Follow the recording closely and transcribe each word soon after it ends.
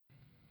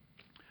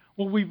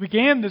Well, we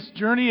began this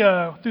journey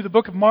through the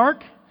book of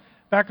Mark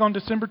back on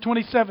December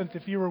 27th.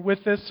 If you were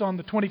with us on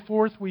the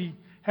 24th, we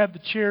had the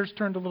chairs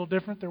turned a little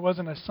different. There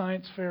wasn't a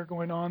science fair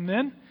going on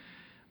then.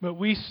 But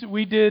we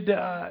did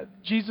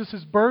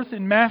Jesus' birth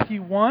in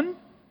Matthew 1.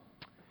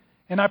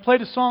 And I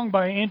played a song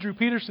by Andrew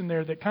Peterson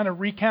there that kind of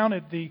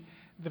recounted the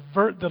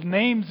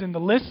names in the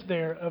list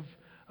there of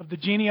the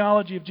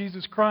genealogy of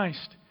Jesus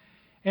Christ.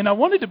 And I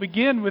wanted to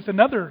begin with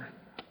another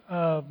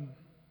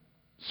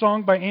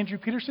song by Andrew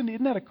Peterson.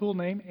 Isn't that a cool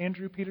name,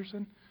 Andrew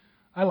Peterson?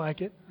 I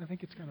like it. I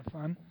think it's kind of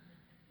fun.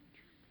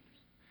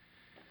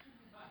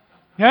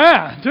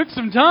 Yeah, it took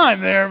some time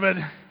there, but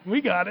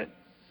we got it.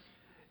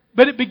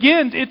 But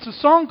it's a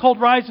song called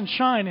Rise and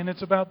Shine, and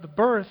it's about the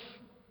birth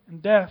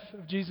and death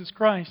of Jesus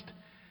Christ.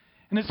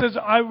 And it says,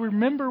 I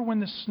remember when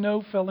the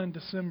snow fell in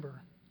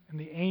December, and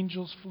the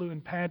angels flew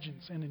in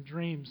pageants and in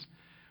dreams.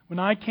 When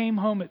I came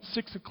home at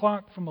 6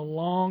 o'clock from a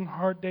long,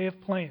 hard day of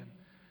playing,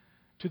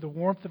 to the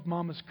warmth of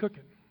Mama's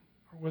cooking,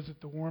 or was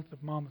it the warmth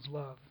of Mama's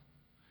love?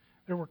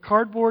 There were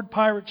cardboard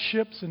pirate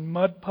ships and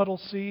mud puddle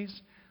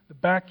seas. The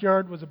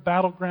backyard was a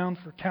battleground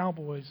for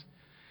cowboys.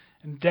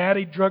 And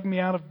Daddy drugged me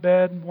out of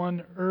bed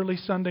one early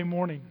Sunday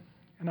morning.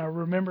 And I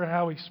remember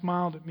how he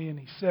smiled at me and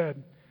he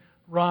said,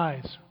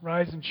 rise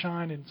and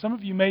shine. And some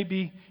of you may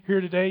be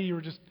here today, you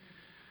were just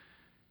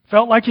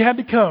felt like you had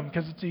to come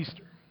because it's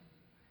Easter.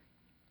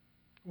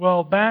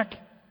 Well, back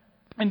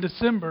in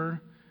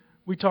December,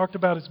 we talked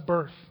about his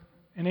birth.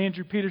 And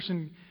Andrew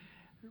Peterson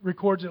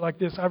records it like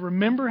this. I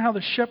remember how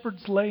the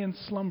shepherds lay in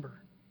slumber.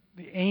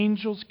 The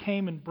angels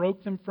came and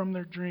broke them from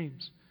their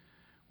dreams.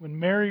 When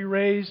Mary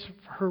raised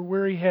her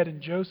weary head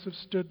and Joseph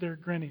stood there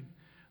grinning,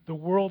 the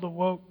world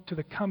awoke to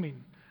the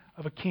coming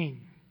of a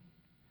king.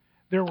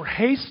 There were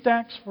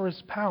haystacks for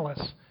his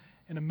palace,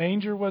 and a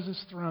manger was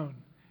his throne,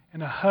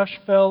 and a hush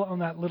fell on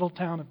that little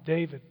town of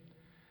David.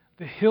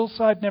 The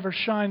hillside never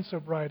shined so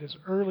bright as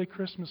early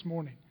Christmas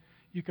morning.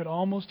 You could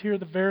almost hear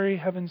the very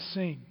heavens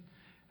sing.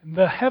 And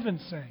the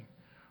heavens sang,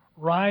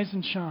 rise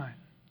and shine.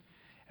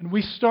 And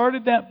we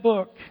started that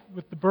book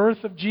with the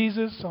birth of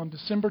Jesus on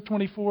December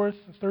 24th,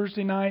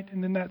 Thursday night,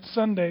 and then that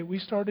Sunday we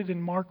started in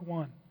Mark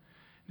 1.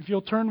 If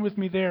you'll turn with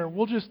me there,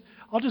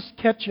 I'll just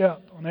catch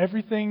up on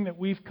everything that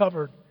we've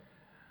covered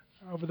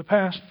over the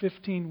past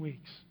 15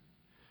 weeks.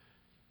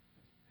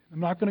 I'm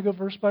not going to go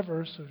verse by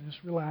verse, so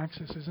just relax.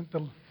 This isn't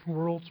the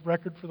world's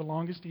record for the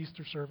longest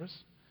Easter service.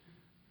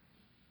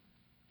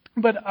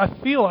 But I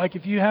feel like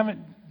if you haven't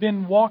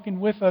been walking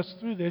with us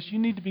through this, you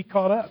need to be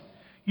caught up.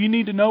 You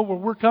need to know where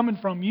we're coming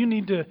from. You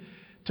need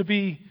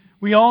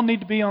we all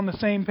need to be on the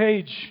same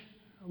page,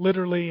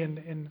 literally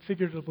and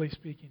figuratively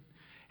speaking.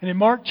 And in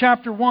Mark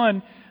chapter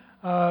 1,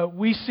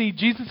 we see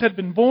Jesus had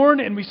been born,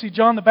 and we see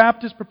John the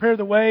Baptist prepare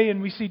the way, and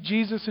we see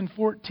Jesus in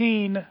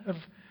 14 of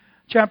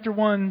chapter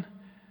 1.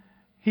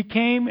 He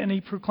came and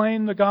he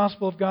proclaimed the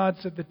gospel of God,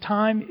 said the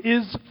time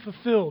is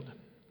fulfilled.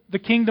 The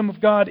kingdom of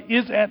God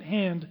is at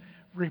hand.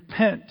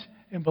 Repent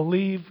and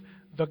believe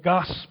the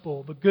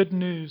gospel, the good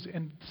news.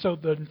 And so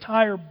the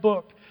entire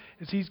book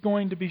is he's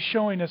going to be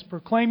showing us,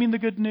 proclaiming the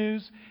good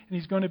news, and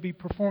he's going to be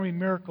performing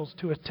miracles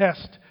to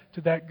attest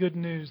to that good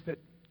news, that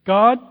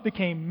God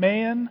became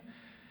man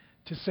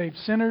to save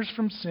sinners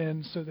from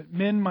sin so that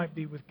men might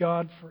be with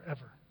God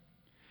forever.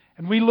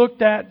 And we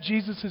looked at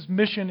Jesus'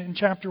 mission in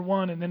chapter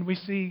 1, and then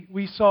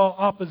we saw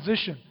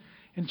opposition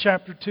in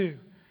chapter 2.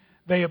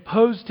 They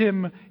opposed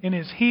him in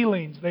his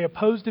healings. They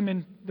opposed him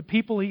in the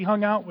people he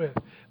hung out with.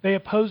 They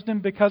opposed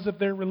him because of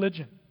their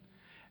religion.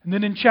 And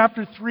then in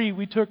chapter 3,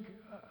 we took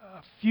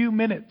a few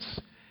minutes,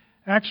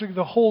 actually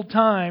the whole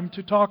time,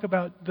 to talk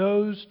about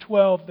those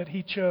 12 that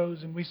he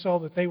chose, and we saw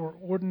that they were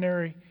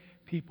ordinary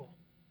people.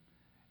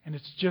 And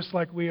it's just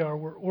like we are.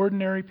 We're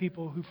ordinary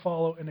people who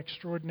follow an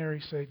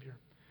extraordinary Savior.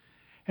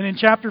 And in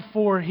chapter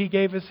 4, he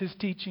gave us his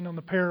teaching on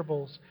the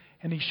parables,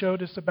 and he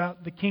showed us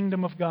about the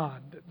kingdom of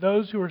God. That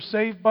those who are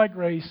saved by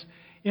grace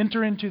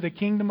enter into the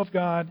kingdom of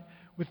God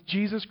with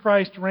Jesus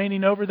Christ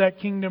reigning over that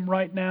kingdom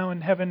right now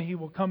in heaven. He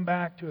will come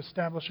back to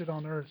establish it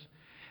on earth.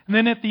 And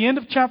then at the end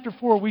of chapter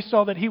 4, we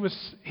saw that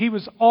he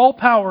was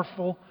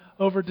all-powerful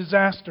over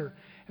disaster.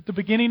 At the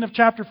beginning of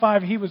chapter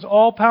 5, he was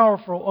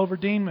all-powerful over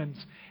demons.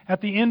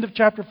 At the end of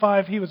chapter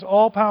 5, he was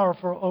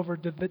all-powerful over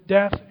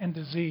death and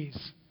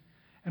disease.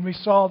 And we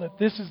saw that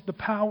this is the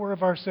power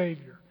of our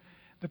Savior.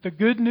 That the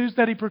good news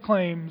that he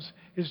proclaims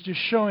is just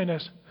showing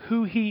us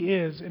who he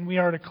is, and we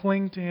are to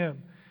cling to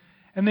him.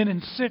 And then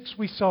in 6,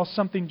 we saw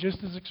something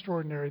just as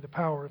extraordinary, the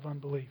power of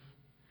unbelief.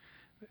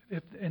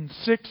 In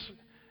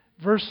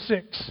verse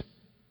 6,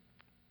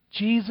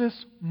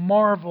 Jesus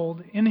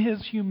marveled in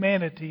his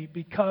humanity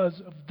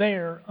because of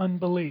their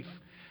unbelief.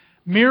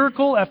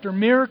 Miracle after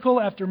miracle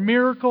after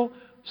miracle,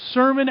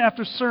 sermon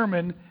after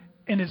sermon,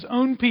 and his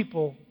own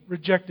people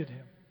rejected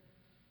him,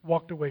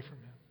 walked away from him.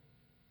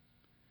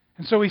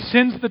 And so he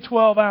sends the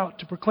 12 out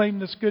to proclaim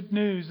this good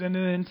news. And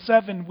then in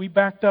 7, we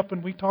backed up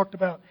and we talked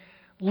about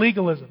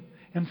legalism.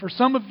 And for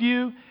some of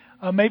you,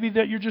 maybe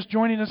that you're just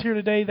joining us here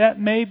today, that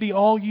may be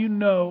all you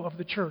know of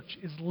the church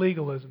is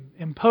legalism.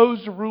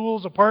 Imposed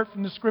rules apart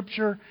from the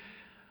Scripture.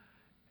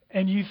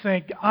 and you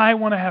think, I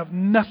want to have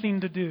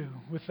nothing to do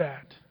with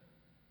that.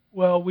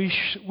 Well, we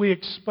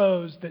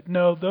expose that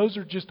no, those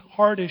are just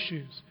heart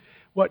issues.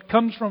 What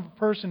comes from a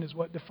person is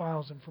what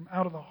defiles him. From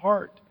out of the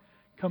heart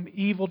come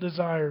evil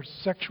desires,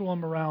 sexual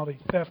immorality,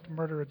 theft,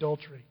 murder,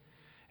 adultery.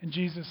 And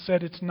Jesus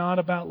said it's not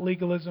about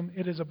legalism,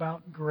 it is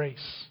about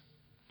grace.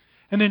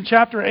 And in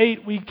chapter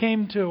 8, we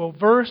came to a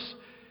verse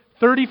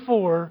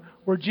 34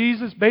 where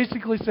Jesus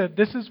basically said,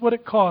 this is what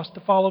it costs to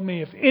follow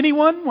me. If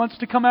anyone wants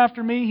to come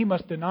after me, he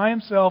must deny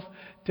himself,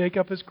 take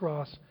up his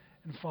cross,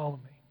 and follow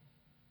me.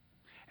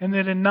 And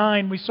then in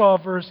 9, we saw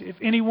a verse, if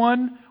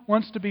anyone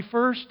wants to be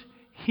first,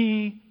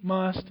 he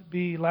must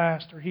be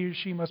last, or he or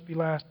she must be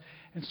last.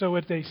 And so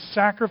it's a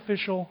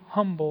sacrificial,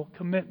 humble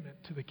commitment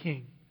to the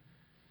King.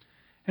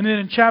 And then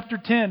in chapter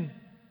 10,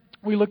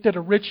 we looked at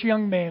a rich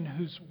young man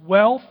whose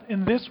wealth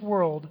in this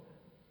world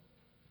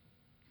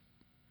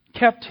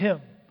kept him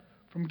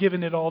from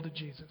giving it all to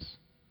Jesus.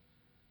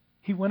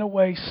 He went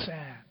away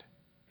sad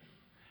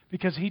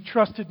because he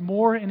trusted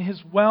more in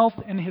his wealth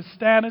and his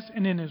status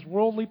and in his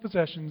worldly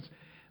possessions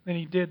than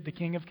he did the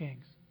King of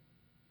Kings.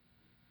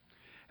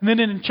 And then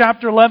in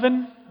chapter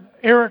 11,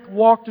 Eric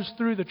walked us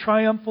through the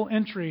triumphal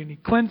entry and the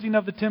cleansing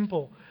of the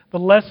temple, the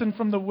lesson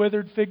from the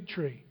withered fig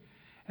tree.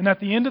 And at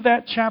the end of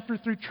that chapter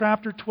through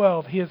chapter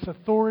 12, his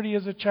authority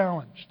is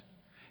challenged.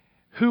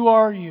 Who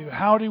are you?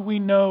 How do we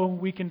know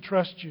we can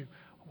trust you?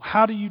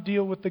 How do you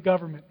deal with the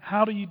government?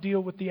 How do you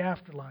deal with the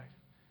afterlife?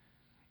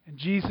 And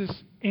Jesus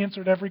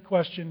answered every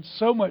question,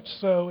 so much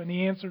so, and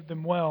he answered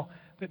them well,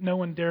 that no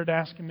one dared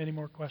ask him any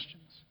more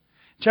questions.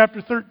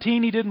 Chapter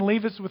 13, he didn't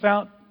leave us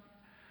without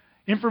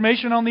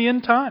information on the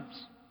end times.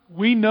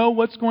 We know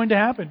what's going to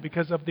happen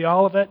because of the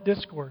Olivet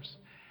Discourse.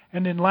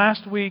 And then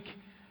last week,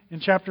 in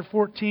chapter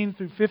 14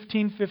 through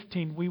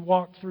 15:15, we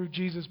walked through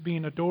Jesus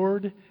being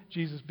adored,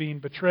 Jesus being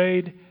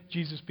betrayed,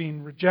 Jesus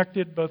being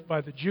rejected both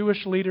by the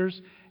Jewish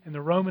leaders and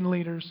the Roman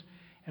leaders,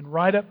 and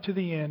right up to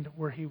the end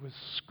where he was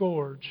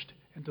scourged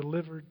and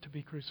delivered to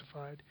be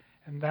crucified.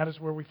 And that is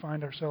where we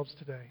find ourselves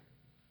today.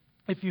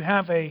 If you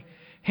have a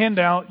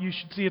handout, you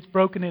should see it's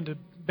broken into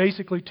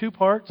basically two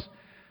parts.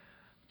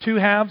 Two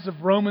halves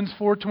of Romans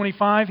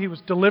 4:25. He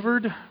was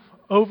delivered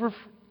over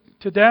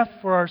to death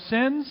for our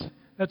sins.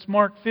 That's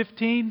Mark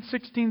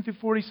 15:16 through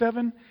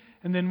 47.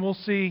 And then we'll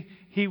see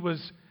he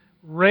was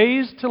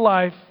raised to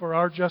life for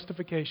our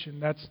justification.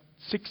 That's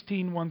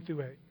 16:1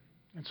 through 8.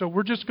 And so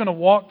we're just going to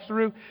walk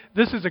through.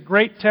 This is a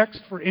great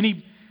text for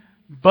any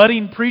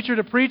budding preacher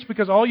to preach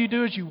because all you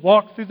do is you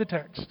walk through the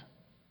text.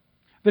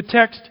 The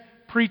text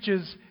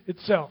preaches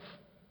itself.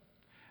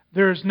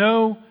 There is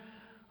no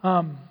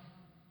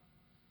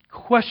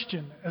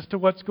question as to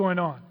what's going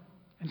on.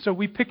 And so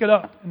we pick it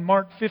up in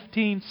Mark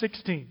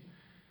 15:16.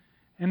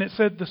 And it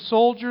said, the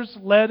soldiers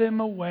led him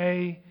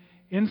away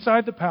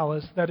inside the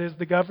palace, that is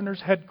the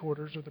governor's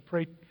headquarters, or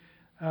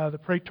the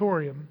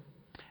praetorium,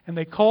 and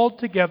they called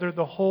together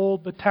the whole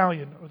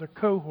battalion, or the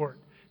cohort,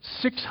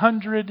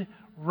 600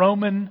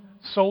 Roman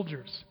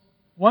soldiers.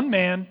 One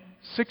man,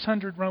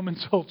 600 Roman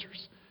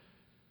soldiers.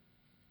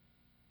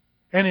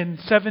 And in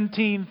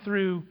 17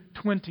 through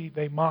 20,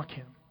 they mock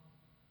him.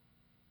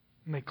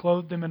 And they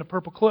clothed him in a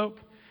purple cloak,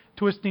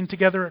 twisting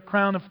together a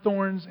crown of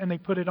thorns, and they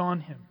put it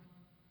on him.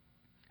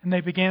 And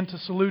they began to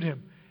salute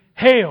him.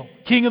 Hail,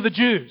 King of the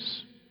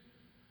Jews!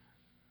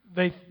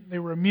 They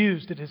were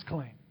amused at his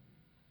claim.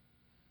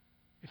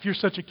 If you're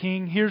such a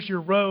king, here's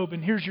your robe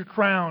and here's your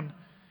crown.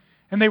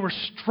 And they were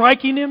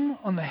striking him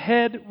on the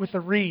head with a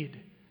reed.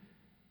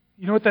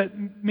 You know what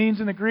that means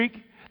in the Greek?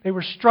 They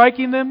were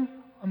striking him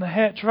on the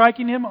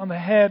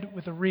head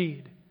with a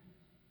reed.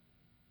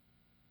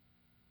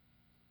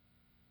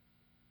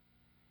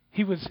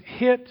 He was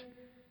hit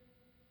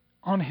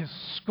on his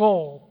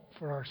skull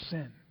for our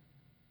sin.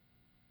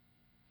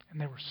 And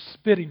they were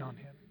spitting on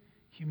him,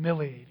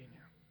 humiliating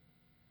him,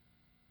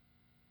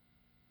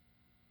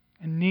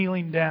 and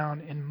kneeling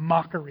down in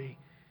mockery,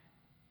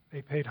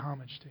 they paid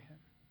homage to him.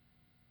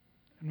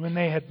 And when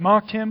they had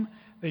mocked him,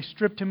 they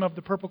stripped him of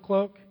the purple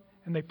cloak,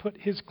 and they put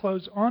his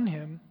clothes on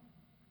him,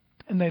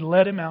 and they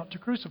led him out to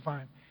crucify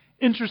him.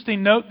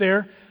 Interesting note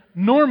there.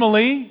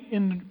 Normally,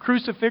 in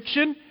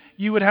crucifixion,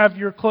 you would have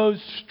your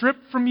clothes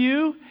stripped from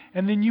you,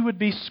 and then you would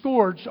be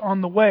scourged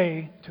on the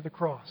way to the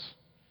cross.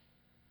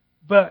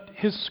 But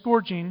his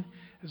scourging,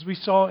 as we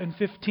saw in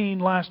 15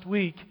 last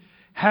week,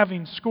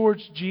 having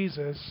scourged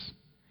Jesus,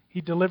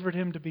 he delivered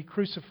him to be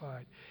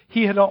crucified.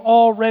 He had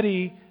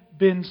already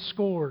been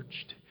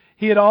scourged.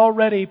 He had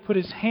already put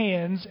his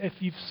hands, if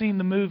you've seen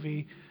the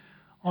movie,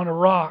 on a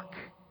rock.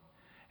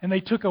 And they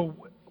took a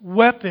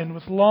weapon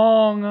with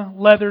long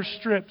leather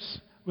strips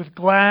with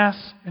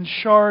glass and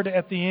shard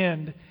at the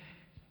end.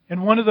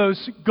 And one of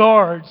those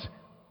guards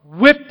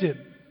whipped him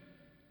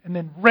and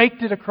then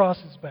raked it across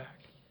his back.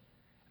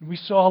 And we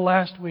saw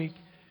last week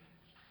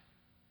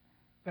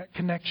that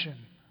connection.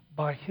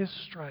 By his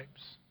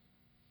stripes.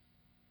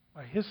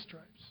 By his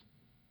stripes.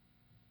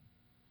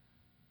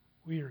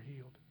 We are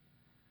healed.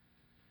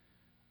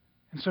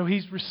 And so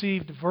he's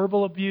received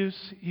verbal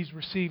abuse, he's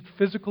received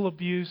physical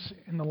abuse,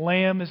 and the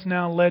lamb is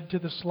now led to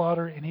the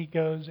slaughter, and he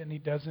goes and he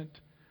doesn't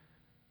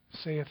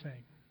say a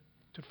thing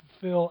to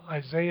fulfill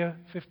Isaiah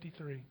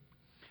 53.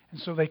 And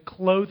so they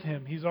clothe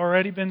him. He's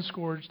already been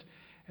scourged,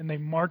 and they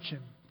march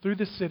him through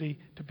the city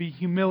to be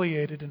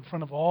humiliated in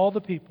front of all the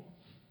people.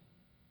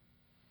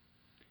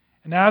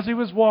 And as he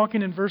was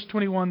walking, in verse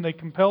 21, they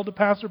compelled a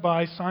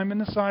passerby, Simon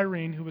the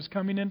Cyrene, who was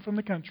coming in from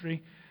the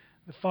country,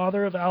 the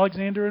father of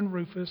Alexander and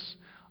Rufus.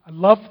 I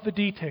love the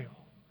detail.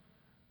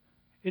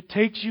 It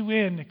takes you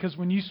in, because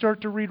when you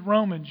start to read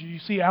Romans, you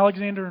see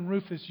Alexander and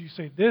Rufus, you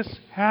say, this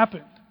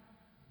happened.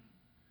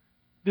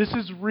 This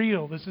is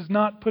real. This is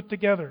not put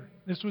together.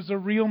 This was a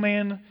real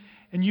man,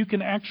 and you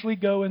can actually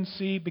go and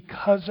see,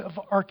 because of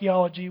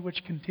archaeology,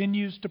 which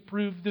continues to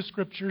prove the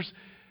Scriptures,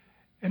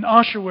 an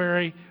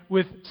ossuary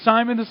with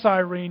Simon the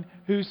Cyrene,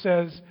 who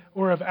says,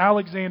 or of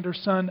Alexander,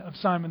 son of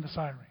Simon the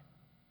Cyrene.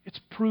 It's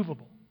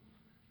provable.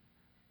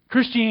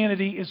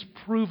 Christianity is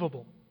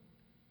provable.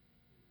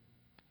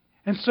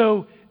 And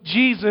so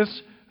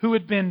Jesus, who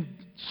had been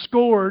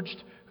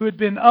scourged, who had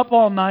been up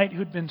all night, who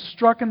had been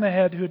struck in the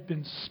head, who had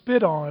been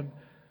spit on,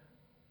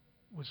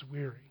 was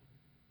weary.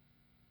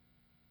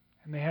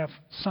 And they have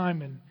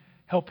Simon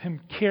help him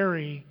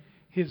carry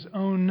his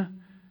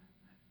own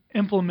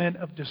implement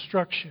of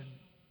destruction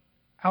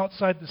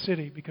outside the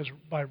city, because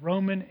by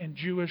Roman and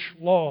Jewish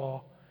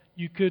law,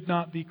 you could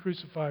not be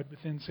crucified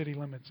within city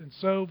limits. And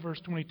so,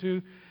 verse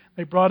 22,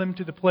 they brought him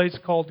to the place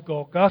called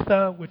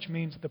Golgotha, which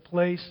means the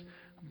place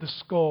of the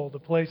skull, the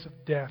place of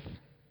death.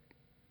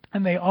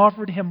 And they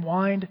offered him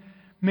wine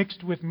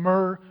mixed with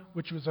myrrh,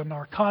 which was a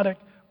narcotic,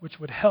 which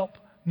would help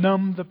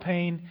numb the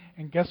pain.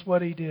 And guess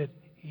what he did?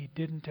 He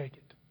didn't take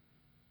it.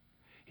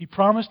 He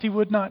promised he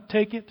would not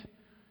take it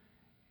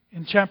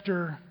in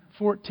chapter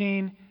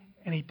 14,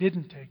 and he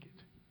didn't take it.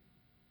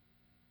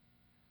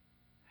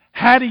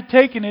 Had he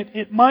taken it,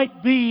 it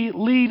might be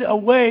lead a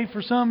way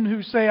for some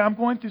who say, I'm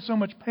going through so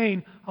much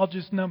pain, I'll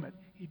just numb it.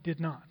 He did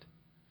not.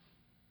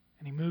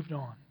 And he moved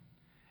on.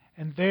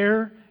 And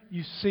there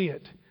you see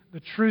it.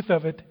 The truth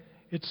of it.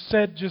 It's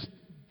said just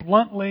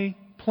bluntly,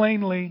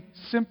 plainly,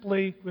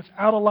 simply,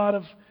 without a lot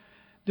of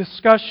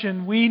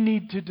discussion. We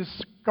need to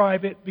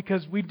describe it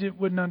because we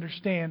wouldn't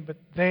understand, but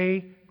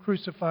they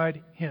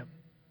crucified him.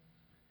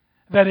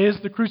 That is,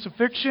 the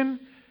crucifixion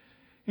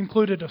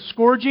included a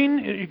scourging.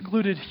 It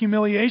included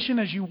humiliation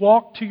as you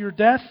walked to your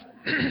death.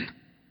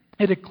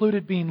 It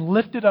included being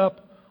lifted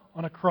up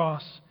on a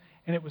cross.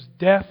 And it was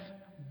death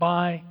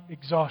by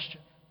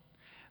exhaustion.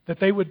 That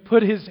they would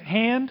put his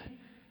hand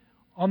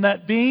on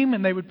that beam,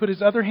 and they would put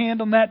his other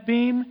hand on that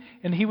beam,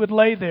 and he would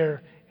lay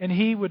there, and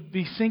he would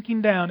be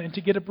sinking down. And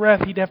to get a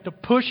breath, he'd have to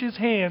push his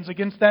hands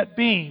against that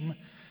beam.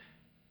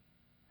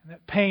 And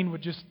that pain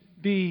would just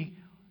be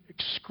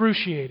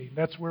excruciating.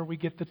 That's where we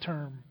get the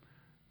term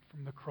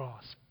from the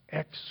cross.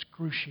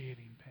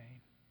 Excruciating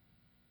pain.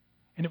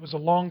 And it was a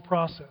long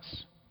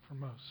process for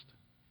most.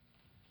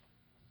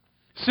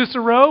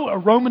 Cicero, a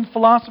Roman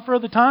philosopher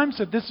of the time,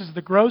 said this is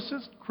the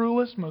grossest,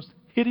 cruelest, most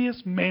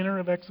hideous manner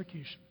of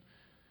execution.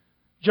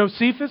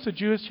 Josephus, a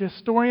Jewish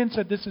historian,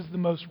 said this is the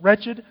most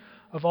wretched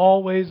of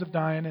all ways of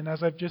dying. And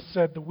as I've just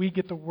said, we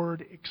get the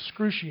word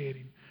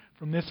excruciating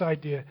from this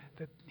idea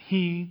that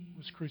he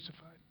was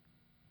crucified.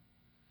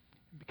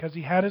 Because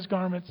he had his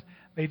garments,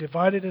 they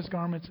divided his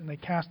garments and they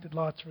casted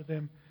lots for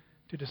them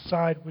to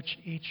decide which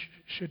each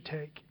should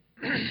take.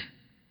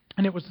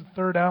 And it was the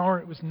third hour.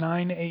 It was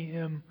 9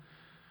 a.m.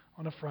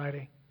 on a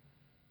Friday.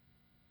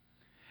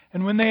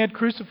 And when they had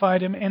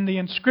crucified him, and the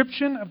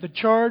inscription of the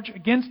charge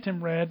against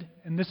him read,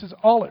 and this is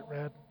all it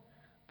read,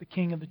 the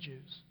King of the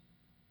Jews.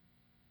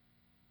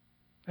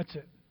 That's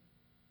it.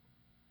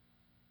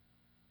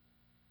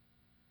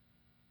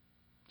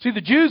 See,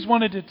 the Jews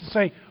wanted it to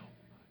say,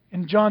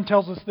 and John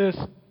tells us this,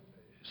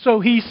 so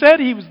he said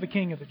he was the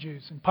King of the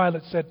Jews. And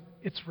Pilate said,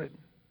 it's written.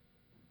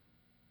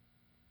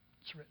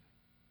 It's written.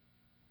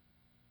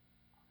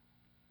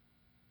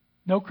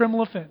 No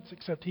criminal offense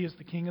except he is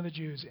the King of the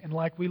Jews. And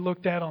like we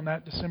looked at on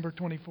that December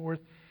 24th,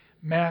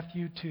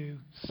 Matthew 2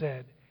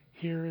 said,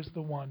 here is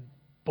the one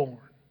born.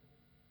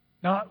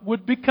 Not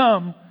would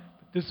become,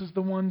 but this is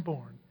the one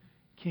born,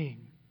 King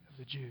of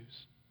the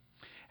Jews.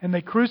 And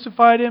they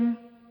crucified him,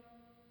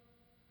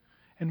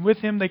 and with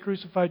him they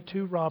crucified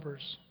two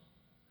robbers.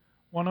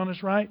 One on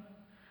his right,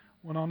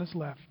 one on his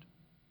left.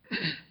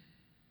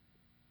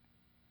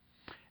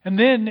 And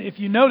then, if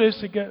you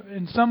notice,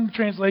 in some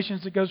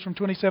translations it goes from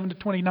 27 to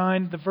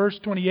 29. The verse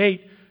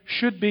 28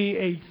 should be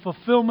a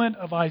fulfillment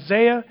of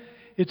Isaiah.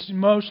 It's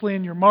mostly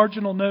in your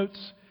marginal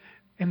notes.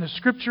 And the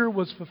scripture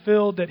was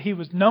fulfilled that he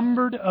was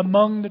numbered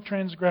among the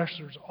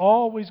transgressors.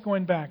 Always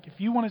going back. If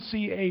you want to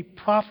see a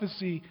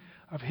prophecy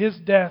of his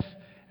death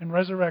and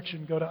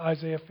resurrection, go to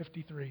Isaiah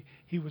 53.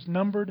 He was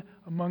numbered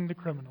among the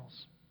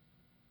criminals.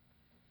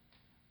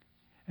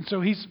 And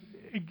so he's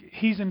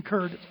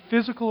incurred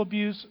physical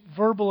abuse,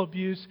 verbal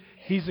abuse.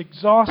 He's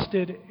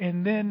exhausted,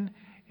 and then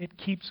it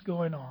keeps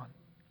going on.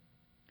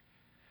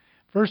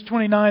 Verse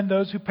 29,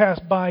 those who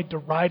passed by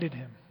derided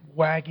him,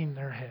 wagging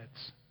their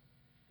heads.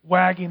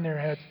 wagging their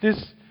heads.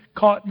 This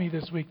caught me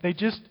this week. They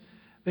just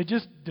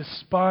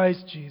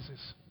despise Jesus.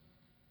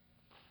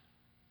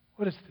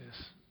 What is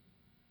this?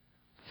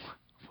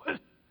 What?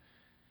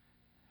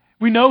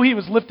 We know he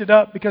was lifted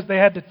up because they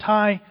had to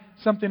tie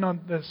something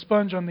on the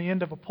sponge on the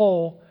end of a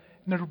pole,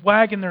 and they're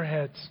wagging their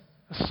heads.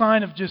 A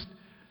sign of just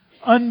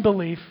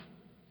unbelief.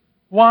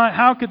 Why?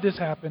 How could this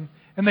happen?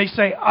 And they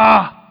say,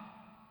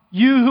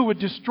 you who would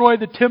destroy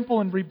the temple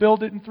and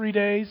rebuild it in 3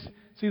 days.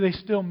 See, they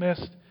still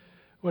missed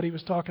what he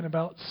was talking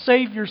about.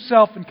 Save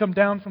yourself and come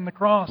down from the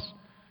cross.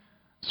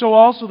 So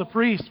also the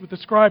priests with the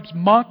scribes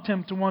mocked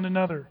him to one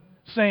another,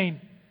 saying,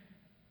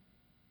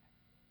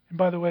 and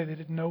by the way, they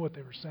didn't know what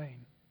they were saying,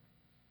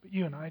 but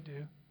you and I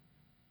do.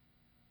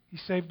 He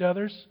saved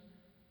others.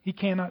 He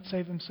cannot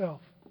save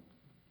himself.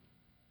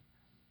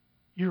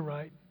 You're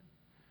right.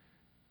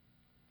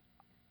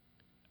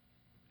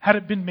 Had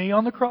it been me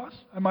on the cross,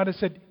 I might have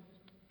said,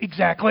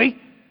 exactly.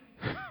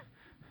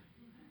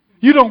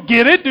 You don't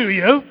get it, do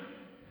you?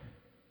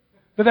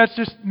 But that's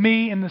just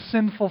me in the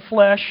sinful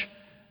flesh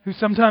who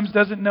sometimes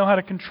doesn't know how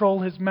to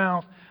control his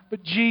mouth.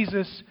 But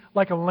Jesus,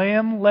 like a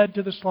lamb led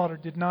to the slaughter,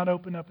 did not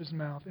open up his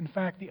mouth. In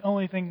fact, the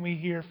only thing we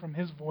hear from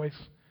his voice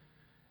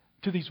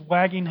to these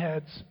wagging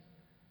heads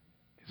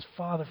is,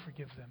 Father,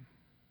 forgive them.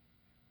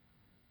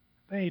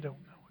 They don't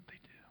know what they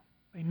do.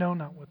 They know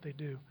not what they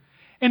do.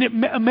 And it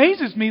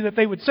amazes me that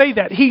they would say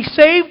that. He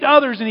saved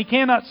others and he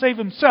cannot save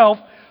himself.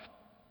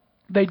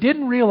 They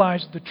didn't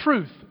realize the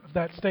truth of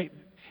that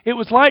statement. It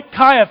was like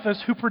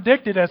Caiaphas, who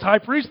predicted as high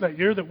priest that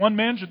year that one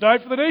man should die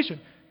for the nation.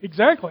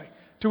 Exactly.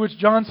 To which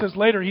John says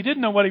later, he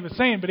didn't know what he was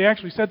saying, but he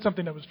actually said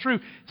something that was true.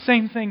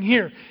 Same thing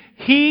here.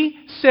 He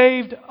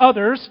saved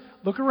others.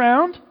 Look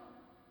around.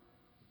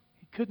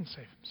 He couldn't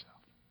save himself.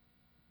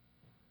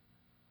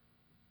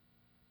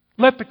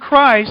 Let the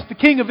Christ, the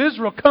King of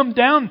Israel, come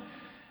down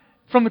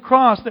from the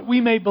cross that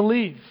we may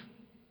believe.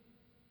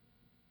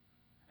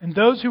 And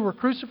those who were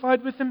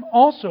crucified with him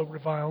also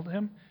reviled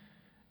him,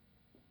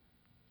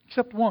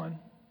 except one,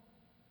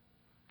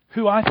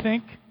 who I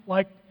think,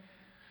 like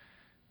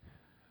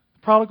the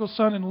prodigal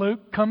son in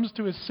Luke, comes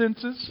to his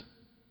senses,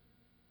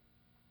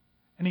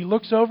 and he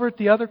looks over at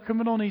the other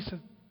criminal and he says,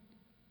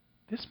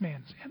 this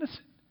man's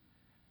innocent.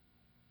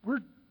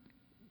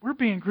 We're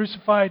being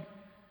crucified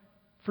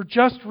for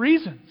just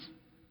reasons.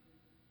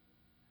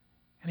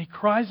 And he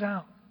cries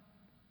out,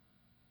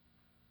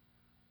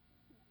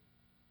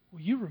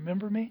 will you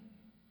remember me?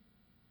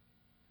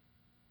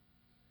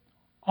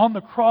 On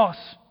the cross,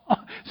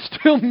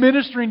 still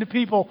ministering to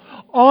people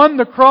on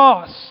the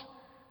cross.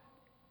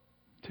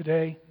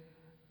 Today,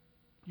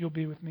 you'll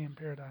be with me in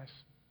paradise.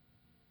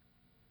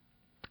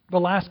 The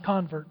last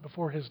convert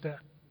before his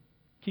death.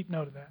 Keep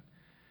note of that.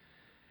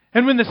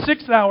 And when the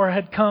 6th hour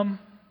had come,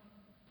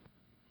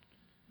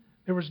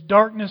 there was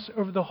darkness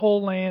over the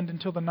whole land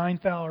until the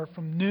 9th hour,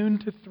 from noon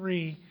to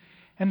 3.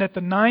 And at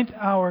the 9th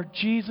hour,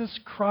 Jesus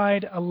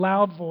cried a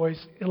loud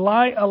voice,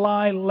 Eli,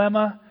 Eli,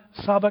 lema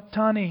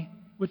sabachthani,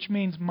 which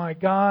means, my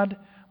God,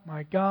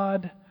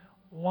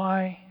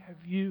 why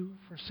have you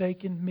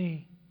forsaken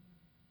me?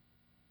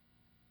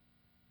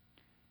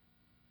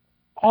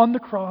 On the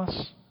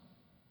cross,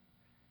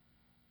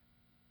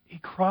 he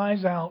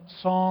cries out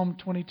Psalm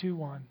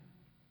 22:1.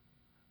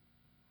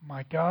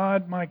 My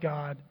God,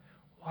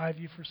 why have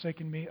you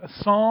forsaken me? A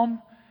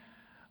psalm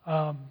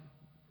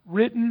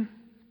written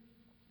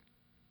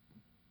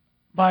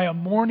by a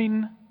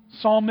mourning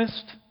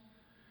psalmist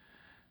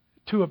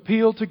to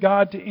appeal to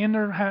God to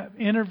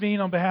intervene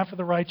on behalf of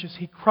the righteous.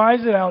 He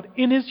cries it out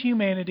in his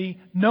humanity,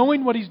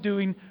 knowing what he's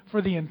doing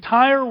for the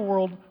entire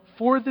world,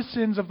 for the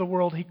sins of the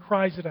world. He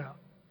cries it out.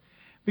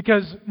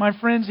 Because, my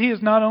friends, he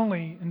has not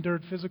only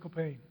endured physical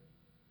pain.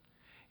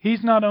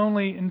 He's not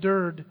only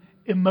endured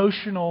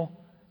emotional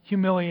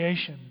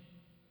humiliation.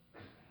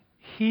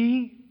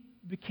 He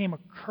became a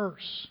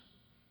curse.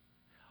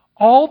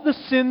 All the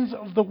sins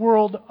of the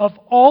world of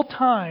all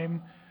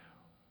time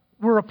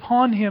were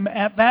upon him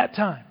at that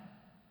time.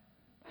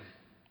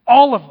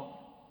 All of them.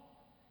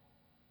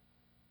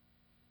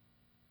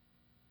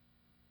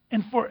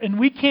 And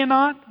we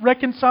cannot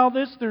reconcile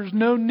this. There's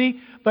no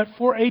need. But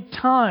for a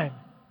time,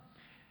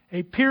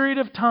 a period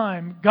of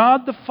time,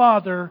 God the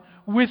Father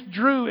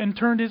withdrew and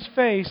turned His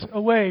face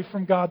away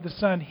from God the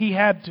Son. He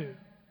had to.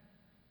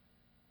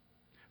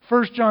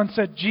 1 John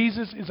said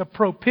Jesus is a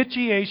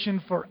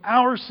propitiation for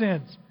our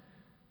sins.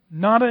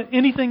 Not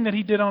anything that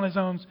He did on His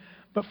own,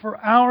 but for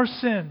our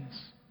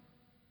sins.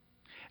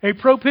 A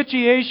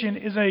propitiation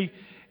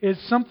is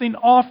something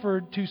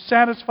offered to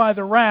satisfy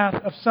the wrath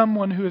of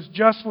someone who is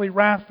justly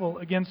wrathful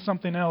against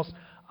something else,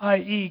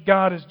 i.e.,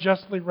 God is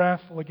justly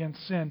wrathful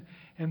against sin.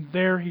 And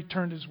there He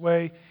turned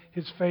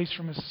His face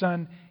from His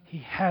Son. He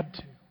had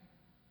to.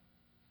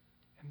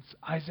 And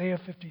Isaiah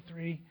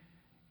 53,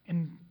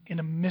 in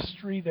a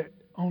mystery that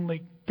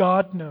only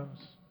God knows,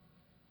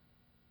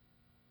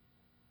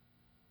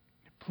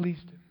 it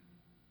pleased Him.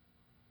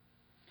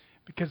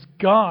 Because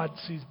God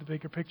sees the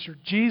bigger picture.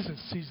 Jesus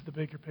sees the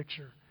bigger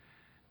picture.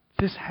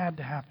 This had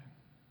to happen.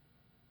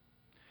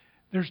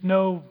 There's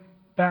no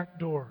back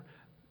door.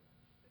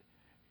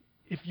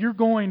 if you're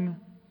going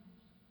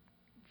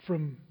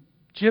from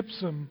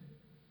Gypsum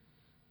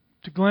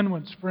to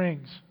Glenwood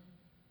Springs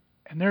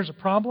and there's a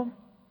problem,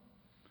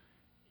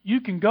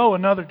 you can go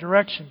another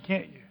direction,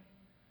 can't you?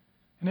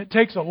 And it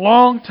takes a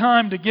long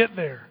time to get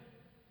there.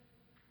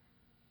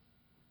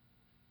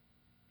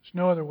 There's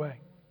no other way.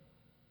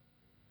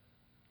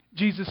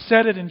 Jesus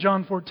said it in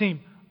John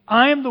 14.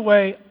 I am the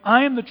way,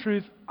 I am the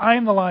truth, I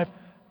am the life.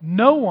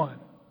 No one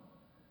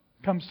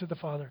comes to the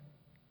Father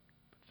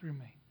but through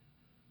me.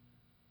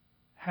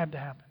 Had to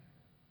happen.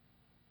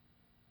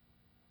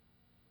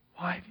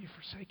 Why have you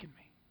forsaken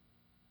me?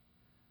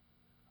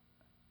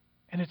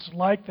 And it's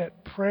like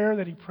that prayer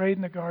that he prayed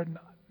in the garden,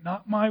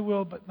 not my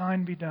will, but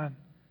thine be done.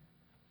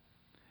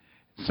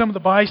 Some of the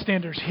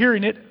bystanders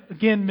hearing it,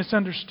 again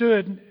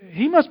misunderstood.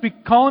 He must be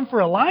calling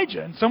for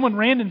Elijah. And someone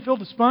ran and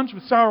filled a sponge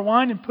with sour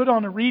wine and put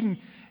on a reed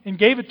and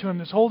gave it to him,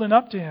 that's holding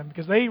up to him,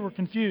 because they were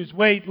confused.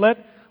 Wait,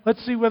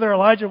 let's see whether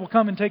Elijah will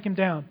come and take him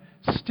down.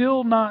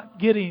 Still not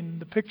getting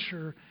the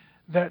picture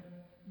that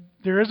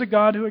there is a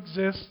God who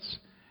exists.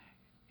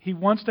 He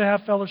wants to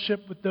have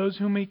fellowship with those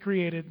whom He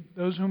created.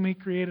 Those whom He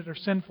created are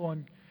sinful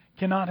and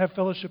cannot have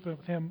fellowship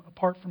with Him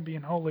apart from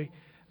being holy.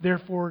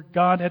 Therefore,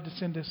 God had to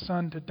send His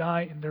Son to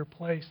die in their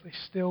place. They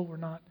still were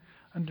not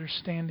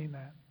understanding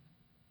that.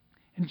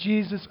 And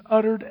Jesus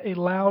uttered a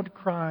loud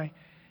cry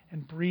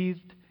and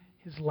breathed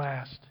His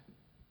last.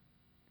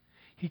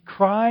 He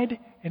cried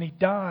and He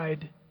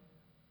died.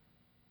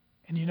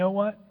 And you know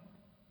what?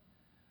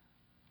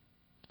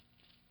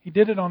 He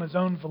did it on His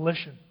own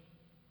volition.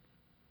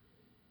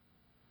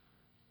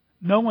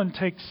 No one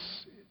takes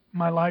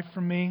my life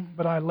from me,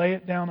 but I lay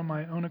it down on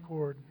my own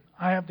accord.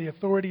 I have the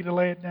authority to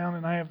lay it down,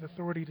 and I have the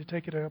authority to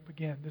take it up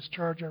again. This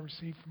charge I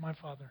received from my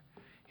Father.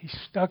 He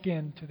stuck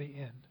in to the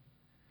end.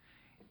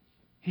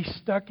 He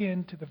stuck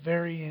in to the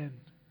very end.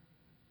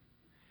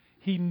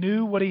 He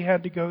knew what He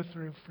had to go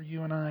through for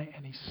you and I,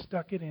 and He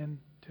stuck it in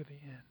to the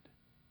end.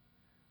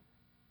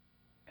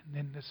 And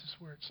then this is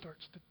where it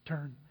starts to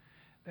turn.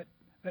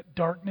 That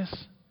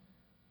darkness,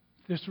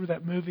 just through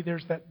that movie,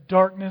 there's that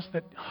darkness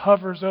that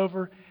hovers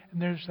over,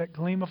 and there's that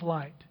gleam of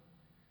light.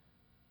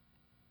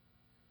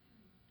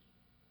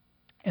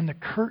 And the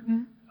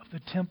curtain of the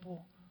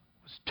temple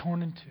was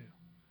torn in two,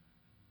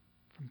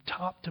 from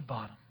top to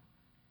bottom.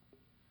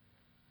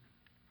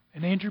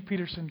 And Andrew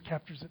Peterson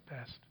captures it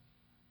best.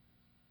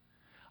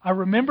 I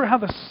remember how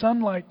the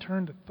sunlight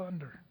turned to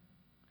thunder,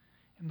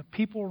 and the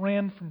people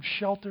ran from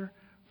shelter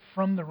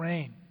from the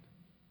rain.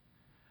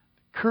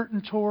 The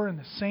curtain tore, and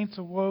the saints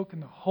awoke,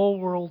 and the whole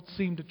world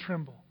seemed to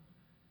tremble.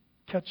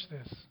 Catch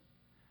this.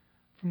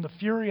 From the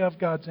fury of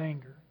God's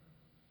anger.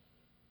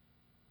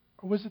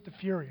 Or was it the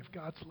fury of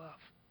God's love?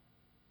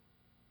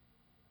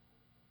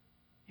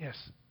 Yes.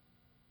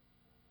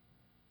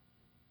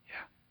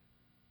 Yeah.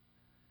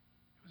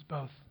 It was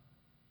both.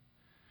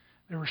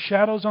 There were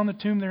shadows on the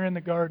tomb there in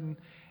the garden,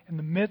 and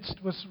the mist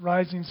was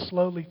rising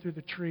slowly through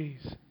the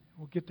trees.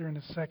 We'll get there in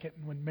a second.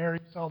 And when Mary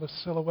saw the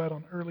silhouette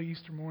on early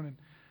Easter morning,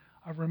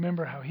 I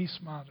remember how He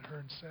smiled at her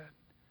and said,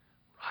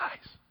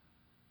 "Rise."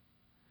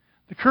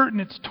 The curtain,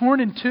 it's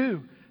torn in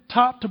two,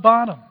 top to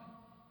bottom.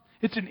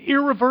 It's an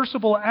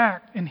irreversible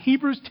act. And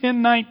Hebrews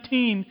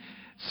 10:19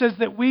 says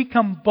that we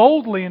come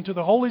boldly into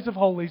the holies of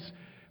holies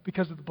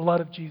because of the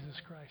blood of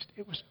Jesus Christ.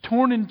 It was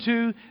torn in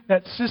two.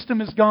 That system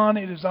is gone.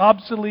 It is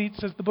obsolete,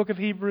 says the book of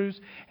Hebrews.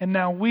 And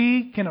now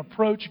we can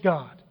approach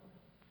God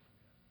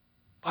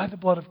by the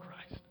blood of Christ.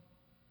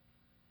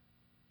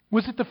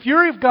 Was it the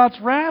fury of God's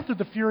wrath or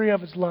the fury of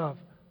His love?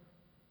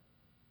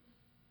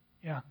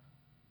 Yeah.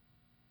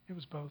 It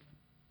was both.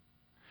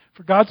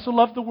 For God so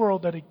loved the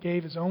world that He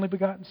gave His only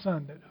begotten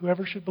Son, that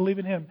whoever should believe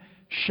in Him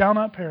shall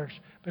not perish,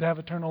 but have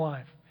eternal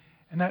life.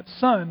 And that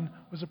Son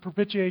was a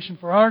propitiation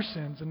for our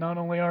sins, and not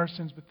only our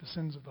sins, but the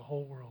sins of the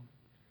whole world.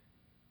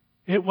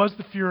 It was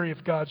the fury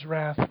of God's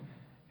wrath,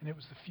 and it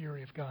was the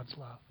fury of God's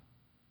love.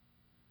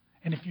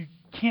 And if you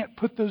can't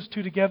put those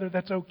two together,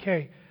 that's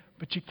okay.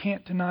 But you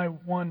can't deny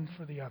one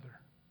for the other.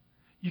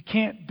 You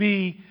can't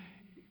be,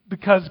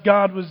 because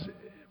God was,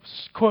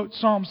 quote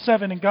Psalm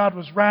 7, and God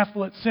was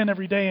wrathful at sin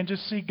every day, and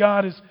just see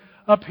God is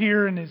up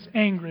here and is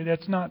angry.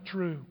 That's not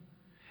true.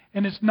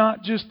 And it's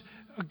not just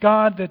a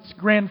God that's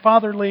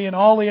grandfatherly and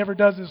all He ever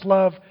does is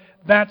love.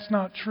 That's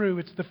not true.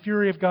 It's the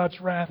fury of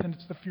God's wrath and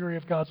it's the fury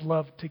of God's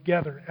love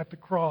together at the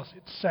cross.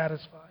 It's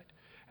satisfied.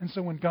 And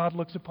so when God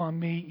looks upon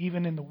me,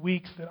 even in the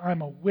weeks that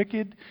I'm a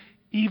wicked,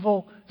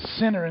 evil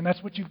sinner, and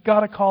that's what you've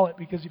got to call it,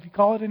 because if you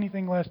call it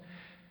anything less,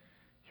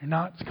 you're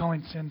not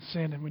calling sin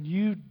sin. And when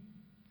you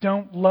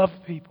don't love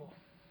people,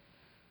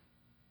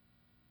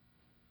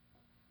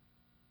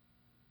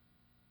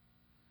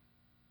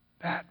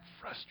 that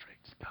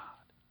frustrates God.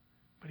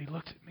 But He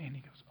looks at me and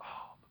He goes,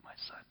 "Oh, but my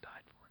Son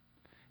died for him."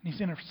 And He's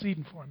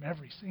interceding for him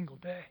every single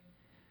day.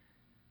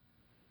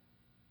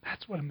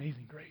 That's what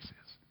amazing grace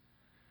is.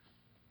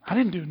 I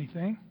didn't do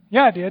anything.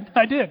 Yeah,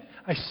 I did.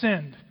 I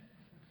sinned.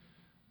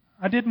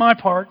 I did my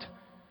part.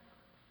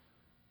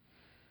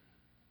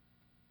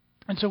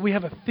 And so we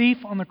have a thief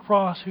on the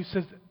cross who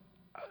says,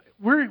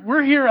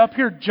 we're here up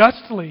here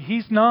justly.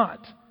 He's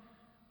not.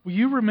 Will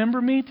you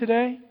remember me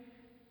today?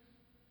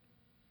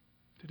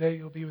 Today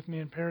you'll be with me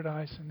in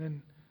paradise. And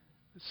then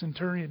the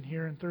centurion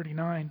here in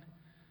 39.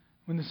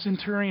 When the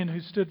centurion who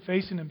stood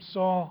facing him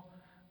saw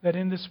that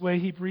in this way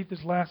he breathed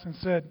his last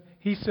and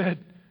he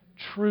said,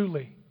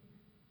 truly,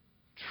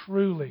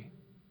 truly,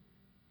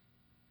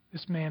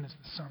 this man is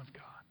the Son of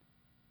God.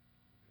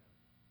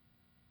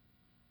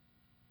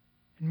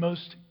 And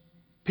most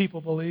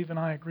people believe, and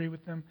I agree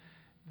with them,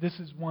 this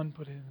is one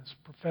put in this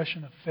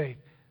profession of faith.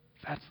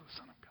 That's the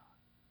Son of God.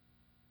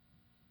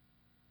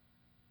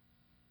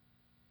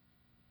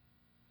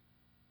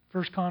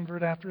 First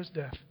convert after his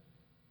death.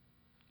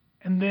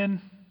 And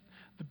then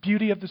the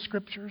beauty of the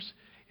Scriptures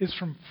is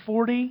from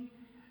 40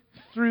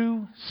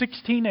 through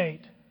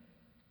 16:8.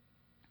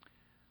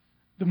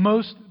 The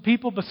most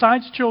people,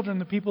 besides children,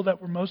 the people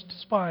that were most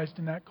despised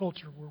in that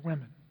culture were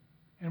women.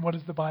 And what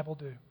does the Bible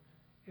do?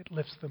 It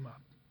lifts them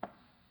up.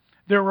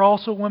 There were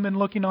also women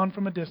looking on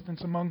from a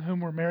distance, among whom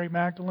were Mary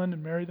Magdalene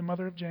and Mary the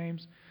mother of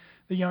James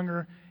the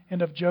younger,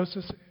 and of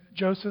Joseph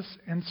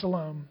and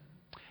Salome.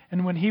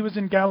 And when he was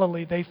in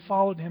Galilee, they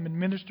followed him and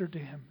ministered to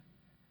him.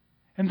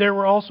 And there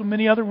were also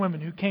many other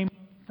women who came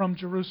from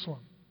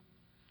Jerusalem.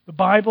 The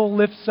Bible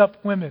lifts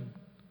up women.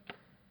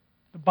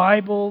 The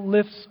Bible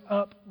lifts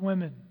up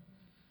women.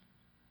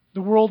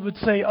 The world would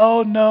say,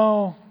 oh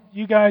no,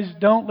 you guys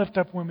don't lift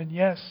up women.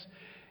 Yes.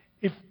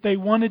 If they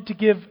wanted to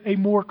give a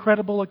more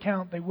credible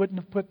account, they wouldn't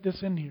have put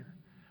this in here.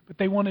 But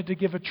they wanted to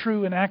give a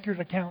true and accurate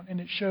account, and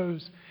it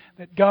shows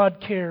that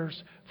God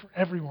cares for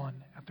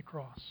everyone at the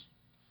cross.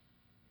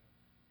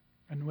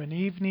 And when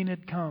evening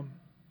had come,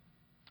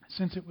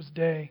 since it was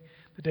day,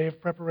 the day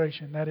of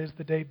preparation, that is,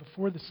 the day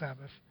before the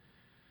Sabbath,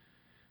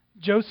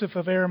 Joseph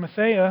of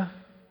Arimathea,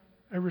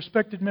 a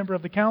respected member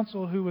of the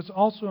council, who was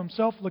also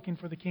himself looking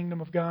for the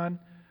kingdom of God,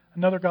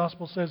 another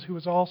gospel says who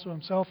was also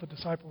himself a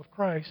disciple of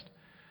Christ,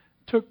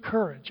 took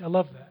courage. I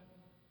love that.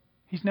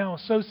 He's now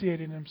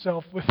associating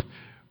himself with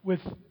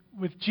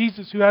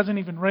Jesus, who hasn't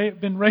even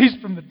been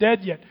raised from the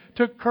dead yet.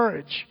 Took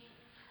courage.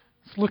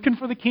 He's looking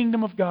for the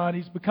kingdom of God.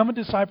 He's become a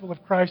disciple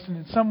of Christ, and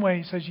in some way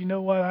he says, you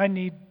know what? I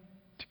need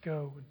to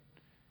go and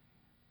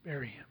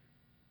bury him.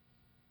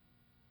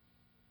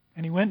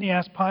 And he went and he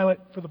asked Pilate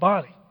for the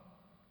body.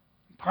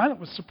 Pilate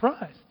was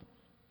surprised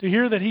to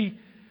hear that he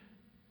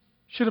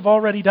should have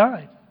already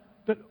died.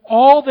 But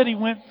all that he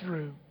went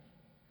through,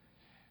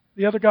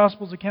 the other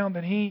Gospels account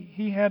that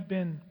he had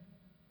been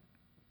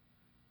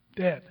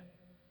dead.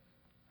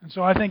 And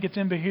so I think it's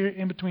in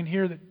between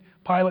here that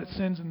Pilate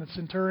sins and the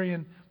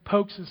centurion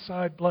pokes his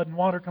side, blood and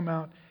water come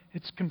out.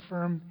 It's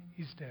confirmed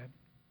he's dead.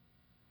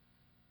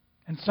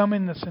 And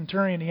summoning the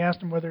centurion, he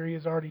asked him whether he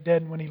is already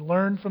dead. And when he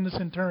learned from the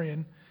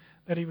centurion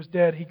that he was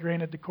dead, he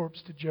granted the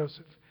corpse to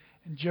Joseph.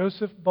 And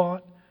Joseph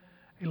bought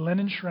a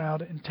linen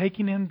shroud, and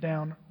taking him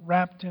down,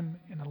 wrapped him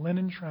in a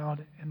linen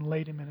shroud and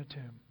laid him in a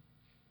tomb.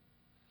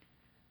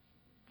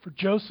 For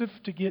Joseph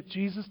to get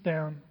Jesus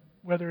down,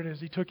 whether it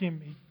is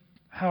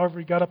however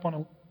he got up on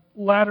a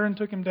ladder and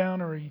took him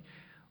down, or he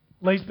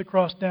lays the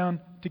cross down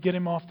to get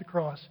him off the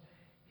cross,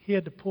 he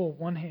had to pull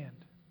one hand.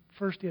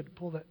 First he had to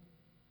pull that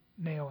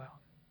nail out.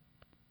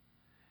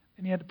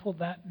 Then he had to pull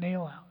that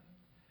nail out.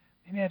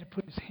 Then he had to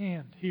put his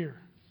hand here.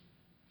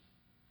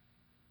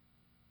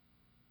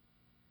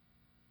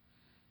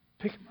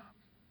 Pick him up.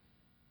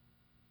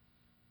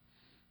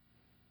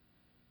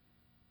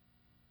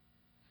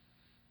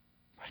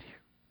 Right here.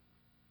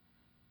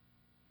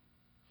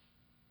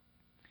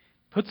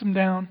 Puts him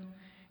down,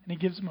 and he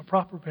gives him a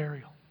proper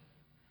burial.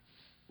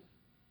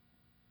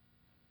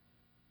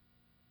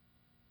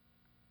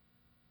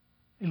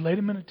 He laid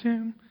him in a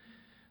tomb.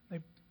 They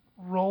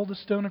rolled the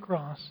stone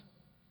across,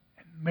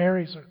 and the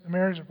Marys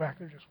are back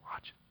there just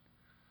watching.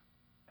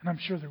 And I'm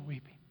sure they're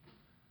weeping.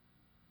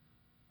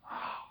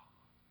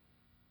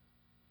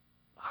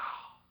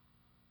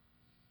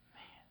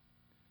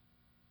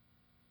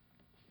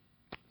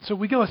 So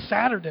we go a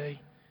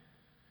Saturday,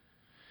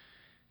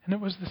 and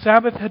it was the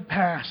Sabbath had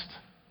passed.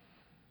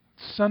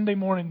 Sunday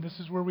morning,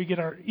 this is where we get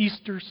our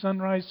Easter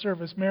sunrise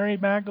service. Mary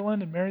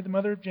Magdalene and Mary the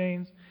mother of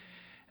James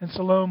and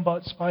Salome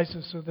bought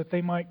spices so that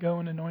they might go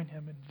and anoint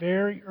him. And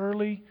very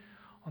early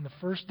on the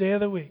first day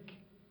of the week,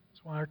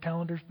 that's why our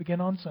calendars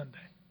begin on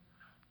Sunday,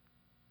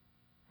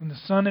 when the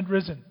sun had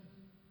risen,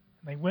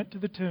 and they went to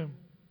the tomb.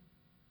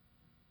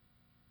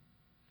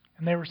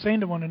 And they were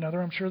saying to one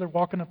another, I'm sure they're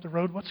walking up the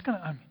road,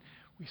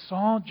 we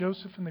saw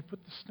Joseph and they put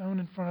the stone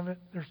in front of it.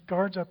 There's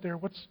guards out there.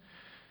 What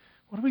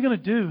are we going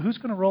to do? Who's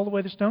going to roll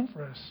away the stone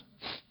for us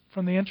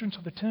from the entrance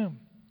of the tomb?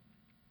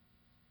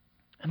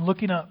 And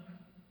looking up,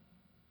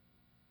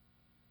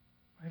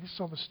 I just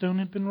saw the stone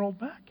had been rolled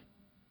back.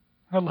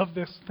 I love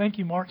this. Thank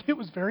you, Mark. It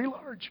was very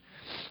large.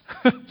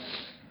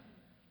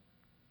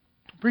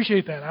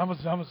 Appreciate that. I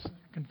was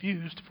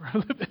confused for a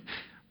little bit.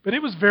 But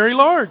it was very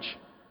large.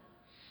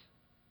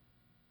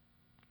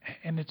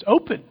 And it's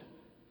open.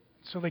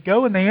 So they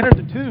go and they enter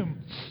the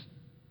tomb.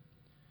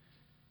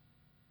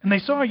 And they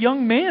saw a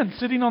young man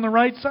sitting on the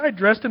right side,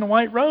 dressed in a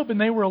white robe, and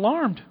they were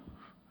alarmed.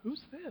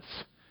 Who's this?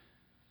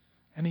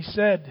 And he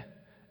said,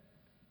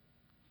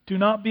 Do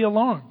not be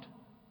alarmed.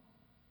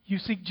 You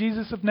seek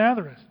Jesus of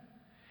Nazareth.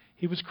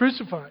 He was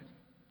crucified.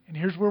 And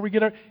here's where we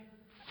get our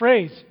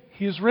phrase,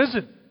 He is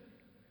risen.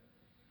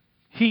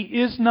 He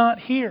is not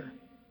here.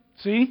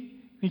 See?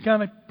 He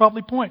kind of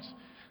probably points.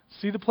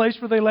 See the place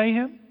where they lay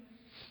Him?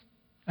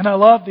 And I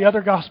love the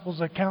other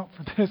Gospels account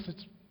for this.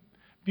 It's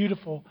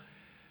beautiful.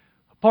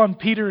 Upon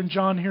Peter and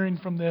John hearing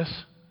from this,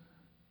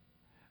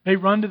 they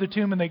run to the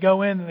tomb and they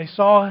go in and they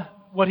saw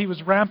what He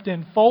was wrapped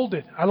in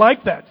folded. I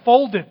like that.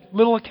 Folded.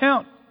 Little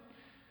account.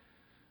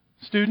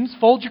 Students,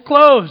 fold your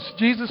clothes.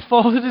 Jesus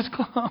folded His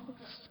clothes.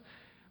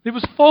 It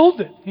was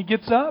folded. He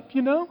gets up,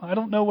 I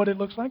don't know what it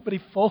looks like, but He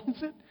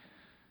folds it.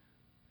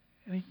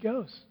 And He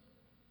goes.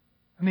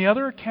 And the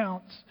other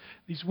accounts,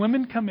 these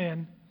women come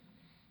in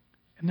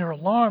and they're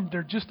alarmed.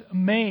 They're just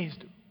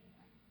amazed.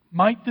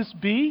 Might this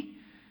be?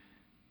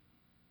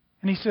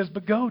 And He says,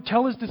 but go,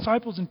 tell His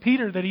disciples and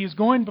Peter that He is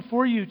going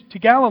before you to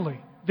Galilee.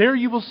 There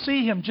you will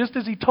see Him, just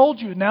as He told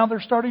you. Now they're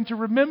starting to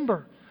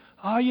remember.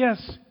 Ah,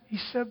 yes, He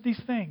said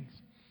these things.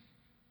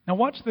 Now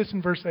watch this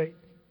in verse 8.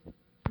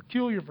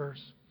 Peculiar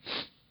verse.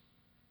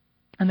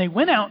 And they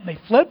went out and they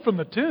fled from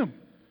the tomb,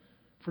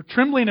 for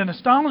trembling and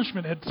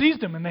astonishment had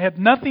seized them, and they had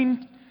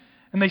nothing,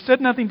 and they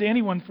said nothing to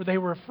anyone, for they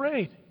were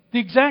afraid. The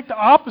exact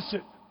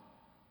opposite.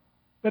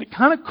 But it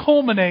kind of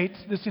culminates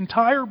this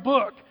entire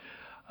book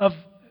of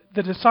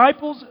the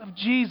disciples of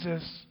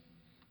Jesus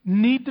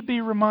need to be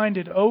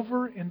reminded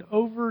over and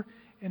over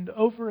and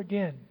over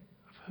again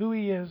of who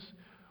He is,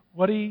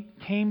 what He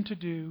came to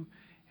do,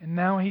 and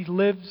now He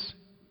lives,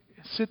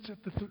 sits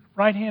at the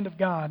right hand of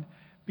God,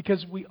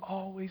 because we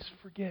always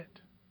forget.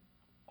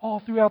 All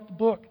throughout the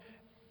book,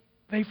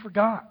 they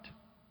forgot.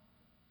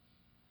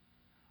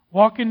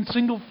 Walk in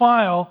single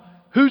file,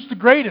 who's the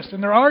greatest?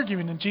 And they're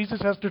arguing, and Jesus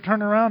has to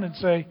turn around and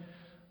say,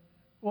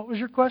 what was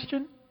your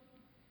question?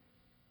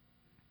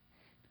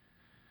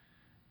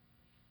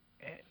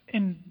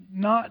 And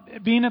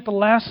not being at the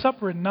Last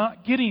Supper and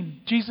not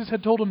getting, Jesus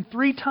had told him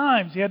 3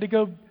 times he had to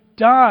go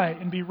die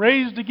and be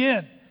raised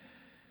again.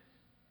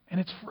 And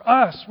it's for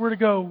us. We're to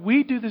go,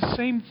 we do the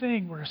same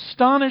thing. We're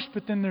astonished,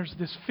 but then there's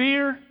this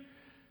fear.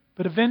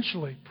 But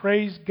eventually,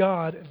 praise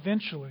God,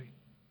 eventually,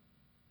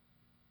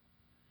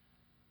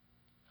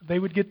 they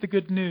would get the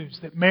good news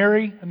that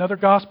Mary, another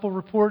gospel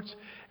reports,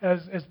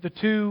 as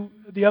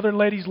the other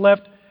ladies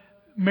left,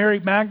 Mary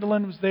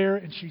Magdalene was there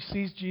and she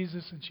sees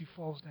Jesus and she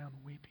falls down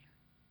weeping.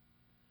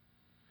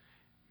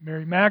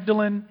 Mary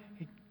Magdalene,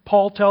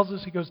 Paul tells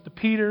us, he goes to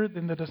Peter,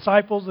 then the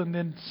disciples, and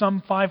then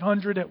some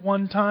 500 at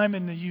one time.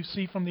 And you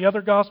see from the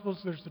other Gospels,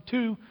 there's the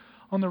 2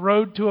 on the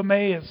road to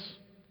Emmaus.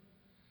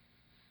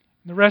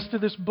 And the rest of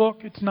this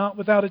book, it's not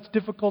without its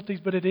difficulties,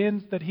 but it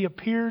ends that He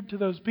appeared to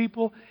those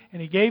people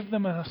and He gave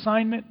them an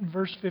assignment in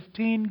verse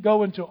 15,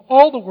 go into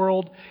all the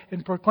world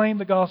and proclaim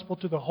the gospel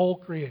to the whole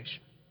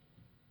creation.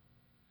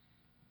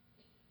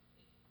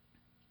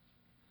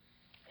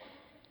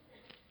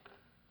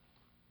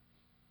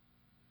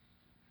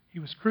 He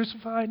was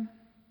crucified.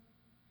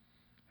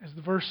 As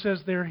the verse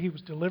says there, He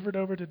was delivered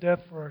over to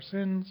death for our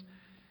sins.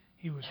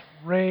 He was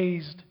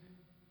raised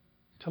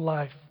to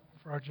life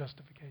for our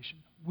justification.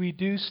 We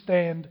do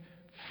stand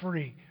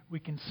free. We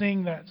can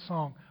sing that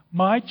song.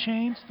 My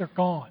chains, they're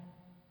gone.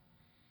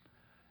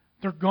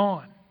 They're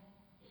gone.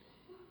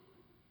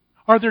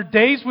 Are there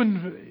days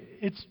when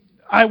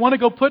I want to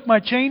go put my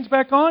chains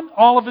back on?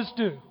 All of us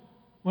do.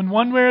 When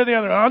one way or the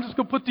other, I'll just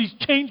go put these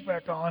chains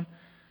back on.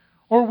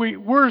 Or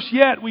worse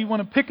yet, we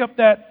want to pick up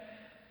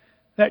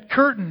that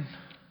curtain,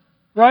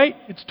 right?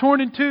 It's torn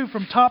in 2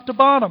 from top to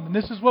bottom. And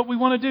this is what we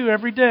want to do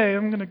every day.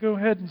 I'm going to go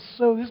ahead and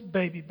sew this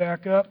baby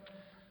back up.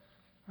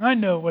 I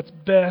know what's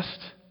best.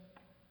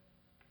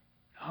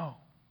 No.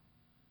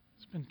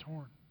 It's been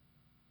torn.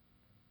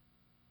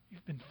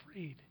 You've been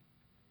freed.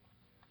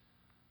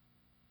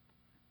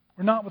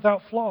 We're not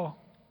without flaw.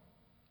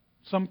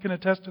 Some can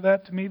attest to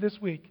that to me this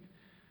week.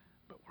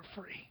 But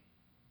we're free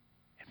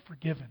and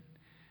forgiven.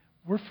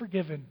 We're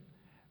forgiven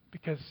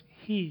because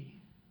He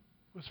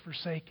was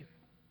forsaken.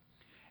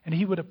 And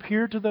He would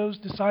appear to those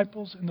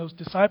disciples, and those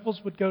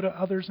disciples would go to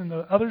others, and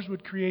the others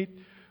would create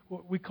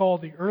what we call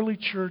the early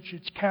church.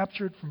 It's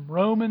captured from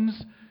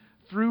Romans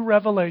through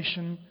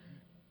Revelation.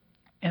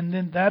 And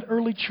then that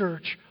early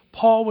church,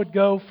 Paul would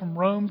go from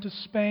Rome to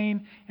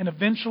Spain, and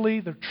eventually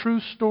the true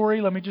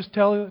story, let me just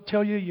tell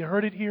you, you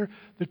heard it here,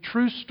 the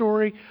true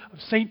story of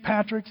St.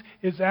 Patrick's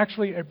is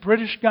actually a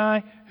British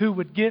guy who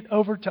would get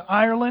over to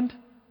Ireland.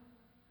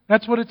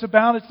 That's what it's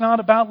about. It's not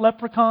about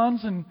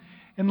leprechauns and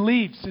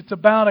leaves. It's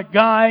about a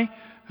guy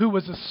who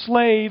was a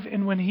slave,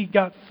 and when he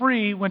got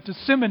free, went to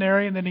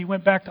seminary, and then he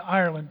went back to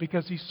Ireland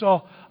because he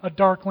saw a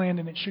dark land,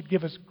 and it should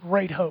give us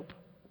great hope.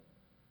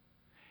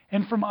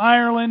 And from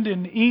Ireland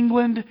and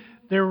England,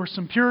 there were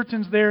some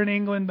Puritans there in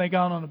England. They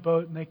got on a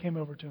boat, and they came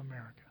over to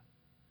America.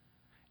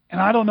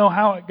 And I don't know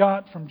how it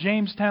got from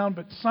Jamestown,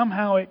 but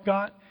somehow it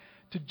got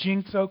to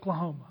Jinx,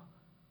 Oklahoma.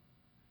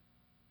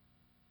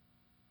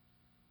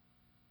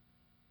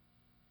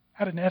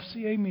 At an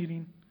FCA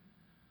meeting,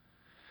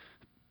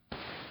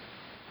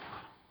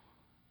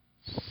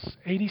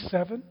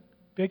 87,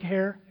 big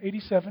hair,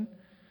 87.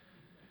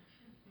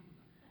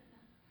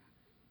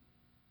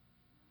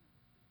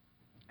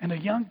 And a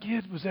young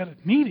kid was at a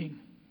meeting.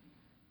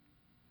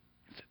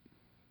 He said,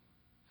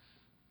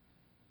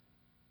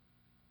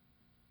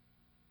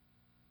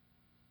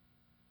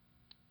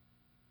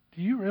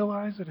 do you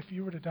realize that if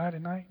you were to die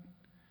tonight,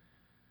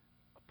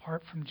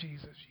 apart from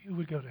Jesus, you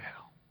would go to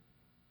hell?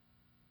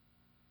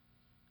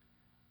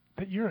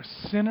 That you're a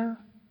sinner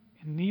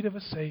in need of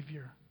a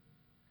Savior,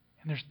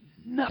 and there's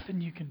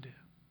nothing you can do.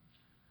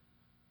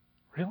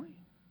 Really?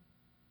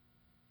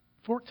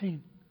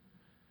 14.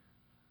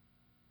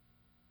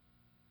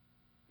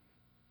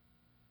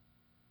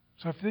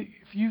 So if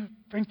you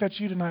think that's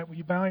you tonight, will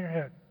you bow your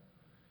head?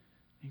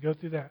 You go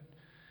through that.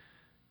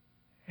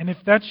 And if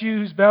that's you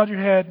who's bowed your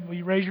head, will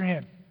you raise your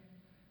hand?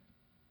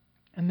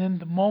 And then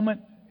the moment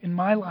in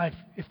my life,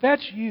 if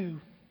that's you,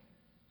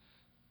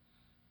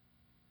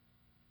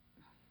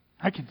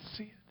 I can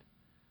see it.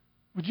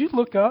 Would you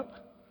look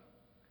up?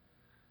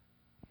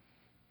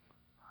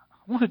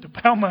 I wanted to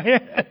bow my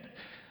head.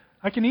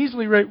 I can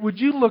easily raise. Would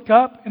you look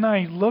up? And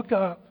I look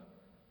up.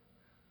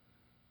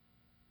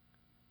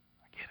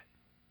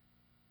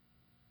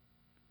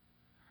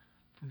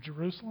 From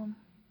Jerusalem,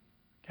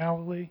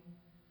 Galilee.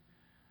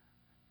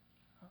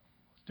 Let's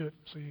do it.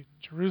 So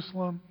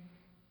Jerusalem,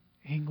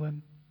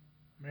 England,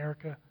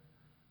 America,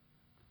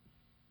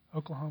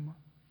 Oklahoma.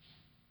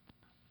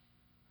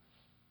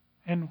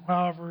 And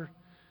however,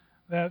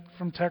 that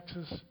from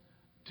Texas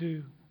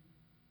to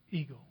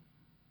Eagle.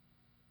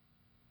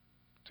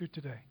 To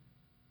today.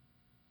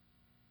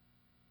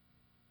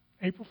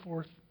 April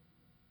 4th,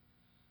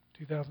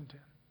 2010.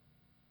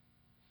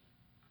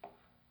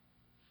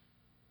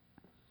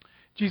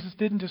 Jesus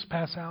didn't just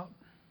pass out.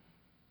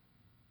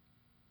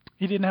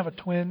 He didn't have a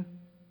twin.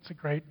 It's a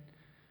great.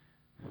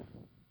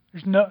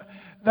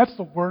 That's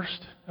the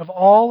worst of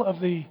all of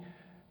the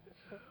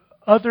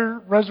other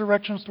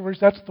resurrection stories.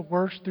 That's the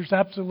worst. There's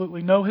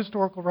absolutely no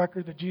historical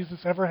record that Jesus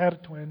ever had a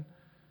twin.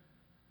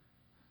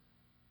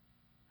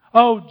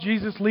 Oh,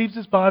 Jesus leaves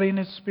his body and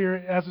his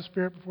spirit as a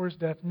spirit before his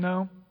death.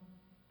 No.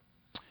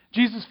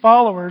 Jesus'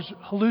 followers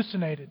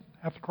hallucinated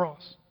at the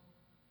cross.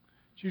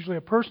 It's usually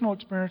a personal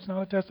experience,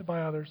 not attested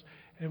by others,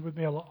 and it would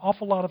be an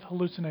awful lot of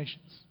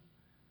hallucinations.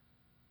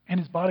 And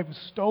his body was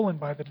stolen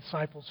by the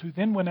disciples, who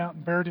then went out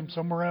and buried him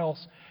somewhere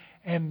else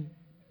and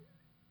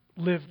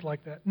lived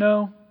like that.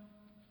 No.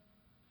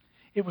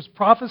 It was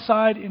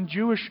prophesied in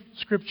Jewish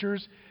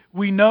scriptures.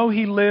 We know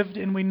he lived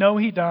and we know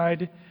he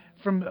died.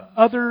 From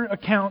other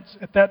accounts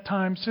at that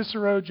time,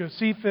 Cicero,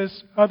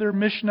 Josephus, other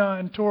Mishnah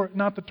and Torah,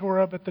 not the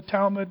Torah, but the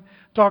Talmud,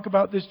 talk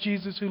about this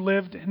Jesus who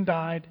lived and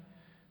died.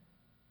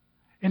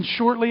 And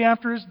shortly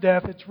after his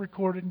death, it's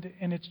recorded,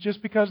 and it's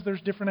just because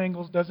there's different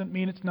angles doesn't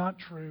mean it's not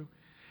true.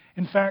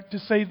 In fact, to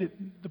say that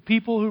the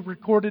people who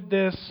recorded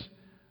this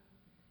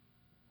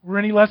were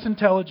any less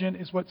intelligent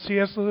is what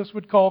C.S. Lewis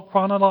would call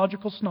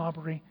chronological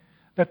snobbery,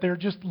 that they're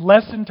just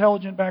less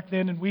intelligent back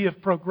then, and we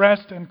have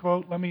progressed, end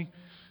quote,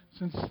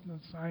 since the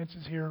science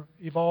is here,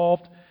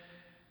 evolved.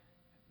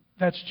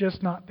 That's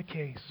just not the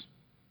case.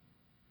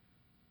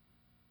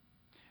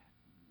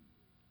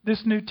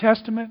 This New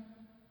Testament,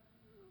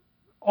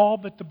 all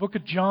but the book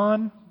of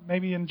John,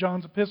 maybe in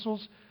John's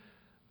epistles,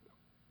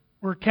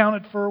 were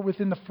accounted for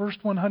within the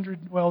first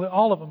 100, well,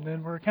 all of them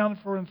then, were accounted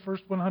for in the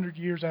first 100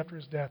 years after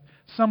his death.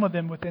 Some of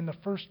them within the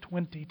first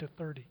 20 to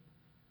 30.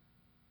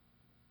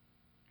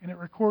 And it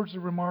records the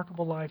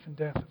remarkable life and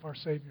death of our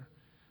Savior.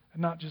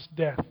 And not just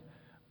death,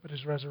 but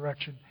his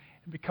resurrection.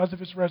 And because of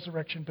his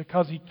resurrection,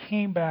 because he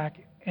came back,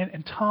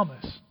 and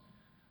Thomas,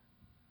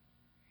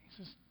 he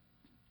says,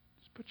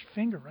 just put your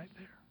finger right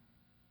there.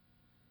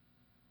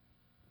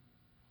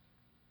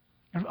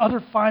 And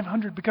other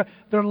 500, because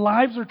their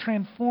lives are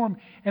transformed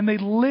and they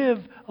live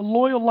a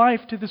loyal life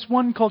to this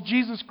one called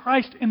Jesus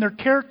Christ, and their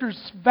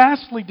characters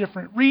vastly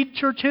different. Read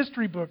church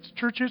history books.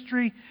 Church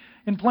History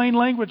in Plain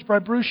Language by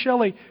Bruce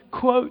Shelley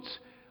quotes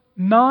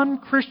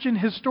non-Christian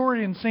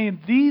historians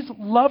saying these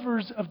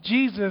lovers of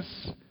Jesus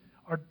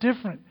are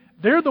different.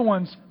 They're the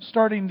ones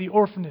starting the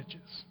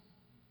orphanages.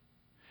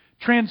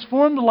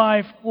 Transformed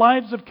life,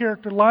 lives of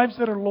character, lives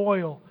that are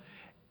loyal,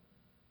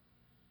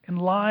 and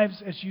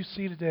lives as you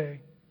see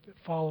today that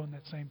follow in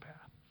that same path.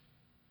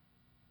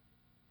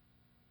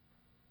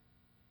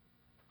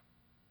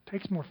 It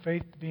takes more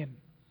faith to be an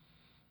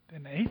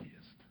atheist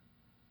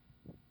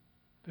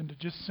than to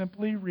just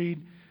simply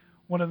read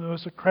one of the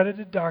most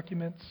accredited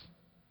documents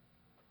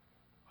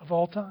of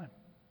all time.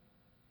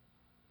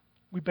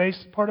 We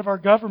base part of our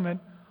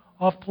government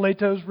off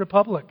Plato's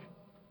Republic.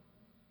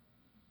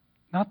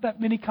 Not that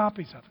many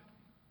copies of it.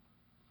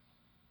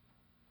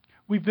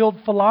 We build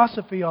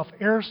philosophy off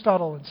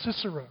Aristotle and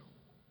Cicero.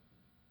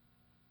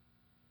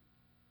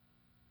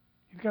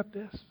 You've got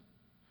this.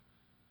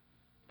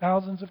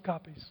 Thousands of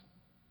copies.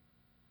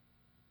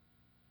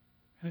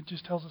 And it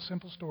just tells a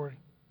simple story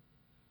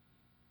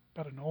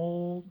about an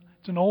old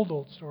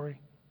story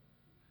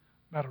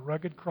about a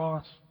rugged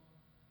cross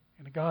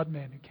and a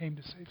God-man who came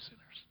to save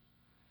sinners.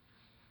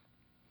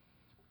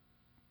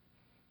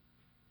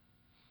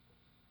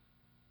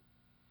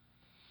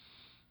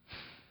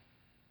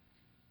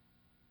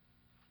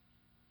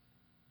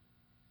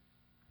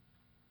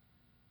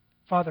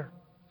 Father,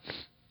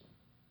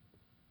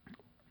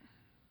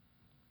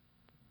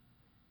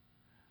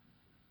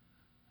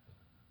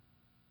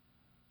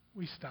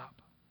 we stop.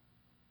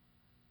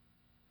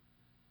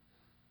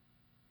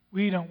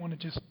 We don't want to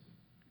just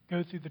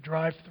go through the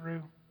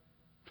drive-through,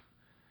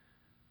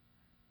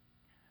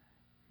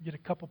 get a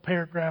couple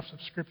paragraphs of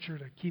Scripture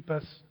to keep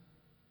us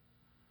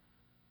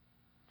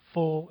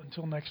full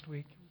until next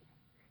week.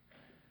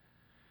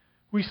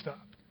 We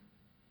stop.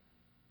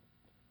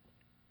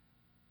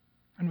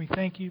 And we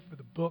thank you for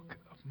the book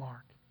of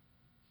Mark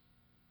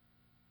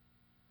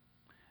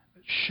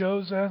that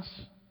shows us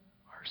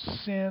our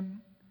sin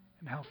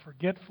and how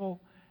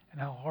forgetful and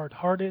how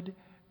hard-hearted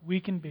we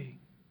can be.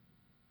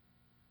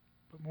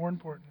 But more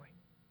importantly,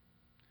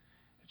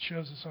 it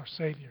shows us our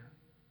Savior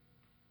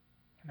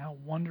and how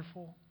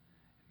wonderful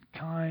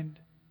and kind,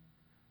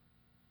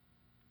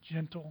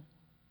 gentle,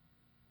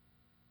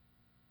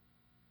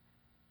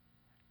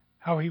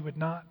 how He would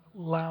not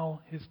allow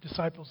His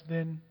disciples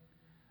then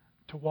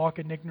to walk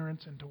in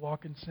ignorance and to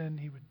walk in sin.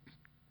 He would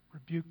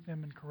rebuke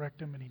them and correct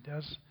them, and He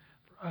does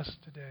for us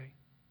today.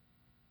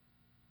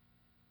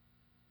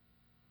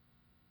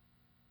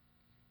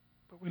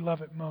 But we love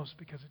it most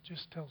because it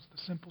just tells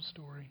the simple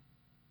story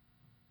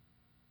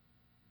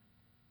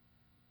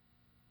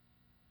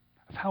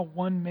of how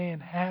one man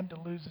had to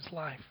lose his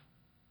life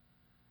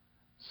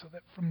so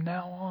that from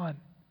now on,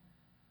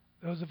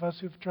 those of us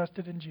who have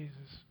trusted in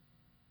Jesus,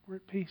 we're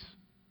at peace.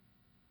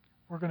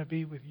 We're going to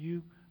be with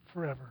you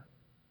forever.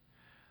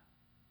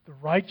 The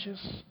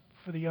righteous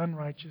for the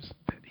unrighteous,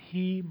 that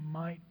He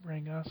might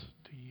bring us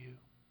to you.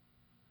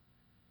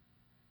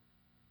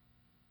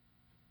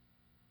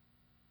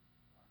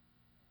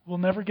 We'll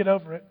never get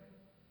over it.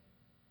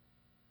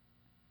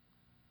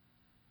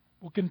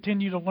 We'll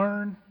continue to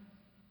learn.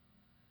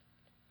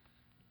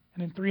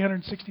 And in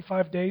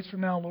 365 days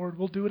from now, Lord,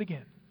 we'll do it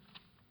again.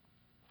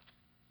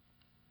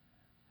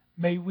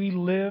 May we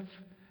live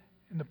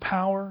in the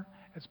power,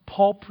 as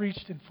Paul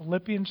preached in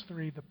Philippians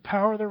 3, the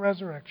power of the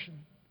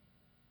resurrection,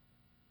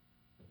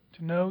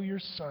 to know your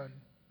Son.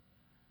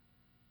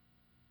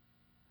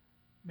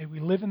 May we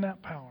live in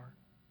that power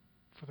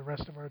for the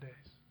rest of our days.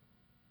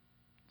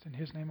 It's in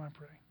His name I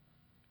pray.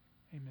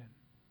 Amen.